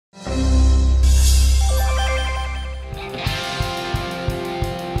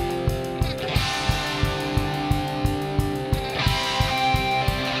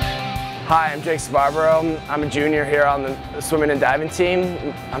Hi, I'm Jake Sbarbaro. I'm a junior here on the swimming and diving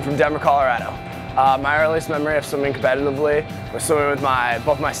team. I'm from Denver, Colorado. My earliest memory of swimming competitively was swimming with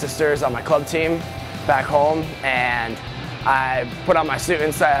both my sisters on my club team back home, and I put on my suit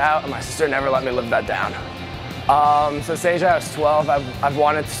inside out, and my sister never let me live that down. Since the age I was 12, I've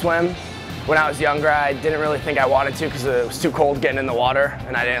wanted to swim. When I was younger, I didn't really think I wanted to because it was too cold getting in the water,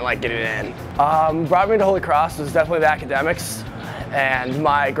 and I didn't like getting in. Brought me to Holy Cross was definitely the academics, and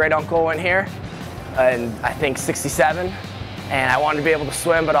my great uncle went here in I think '67, and I wanted to be able to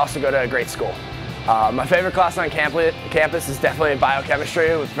swim but also go to a great school. My favorite class on campus is definitely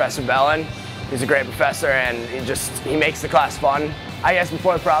biochemistry with Professor Bellin. He's a great professor, and he makes the class fun. I guess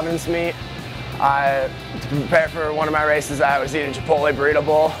before the Providence meet, to prepare for one of my races, I was eating Chipotle burrito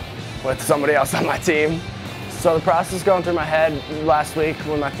bowl with somebody else on my team. So the process going through my head last week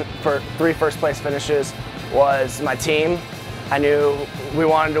when my three first place finishes was my team. I knew we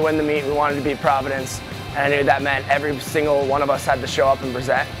wanted to win the meet, we wanted to beat Providence, and I knew that meant every single one of us had to show up and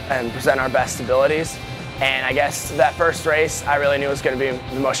present our best abilities. And I guess that first race, I really knew was going to be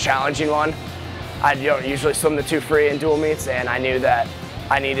the most challenging one. I don't usually swim the 2 free and dual meets, and I knew that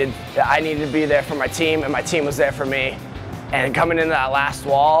I needed to be there for my team, and my team was there for me. And coming into that last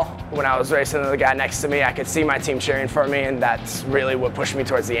wall, when I was racing the guy next to me, I could see my team cheering for me, and that's really what pushed me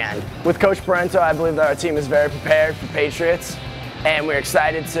towards the end. With Coach Parento, I believe that our team is very prepared for Patriots, and we're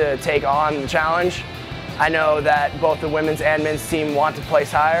excited to take on the challenge. I know that both the women's and men's team want to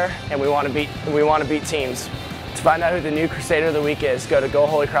place higher, and we want to beat teams. To find out who the new Crusader of the Week is, go to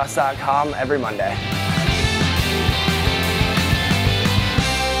GoHolyCross.com every Monday.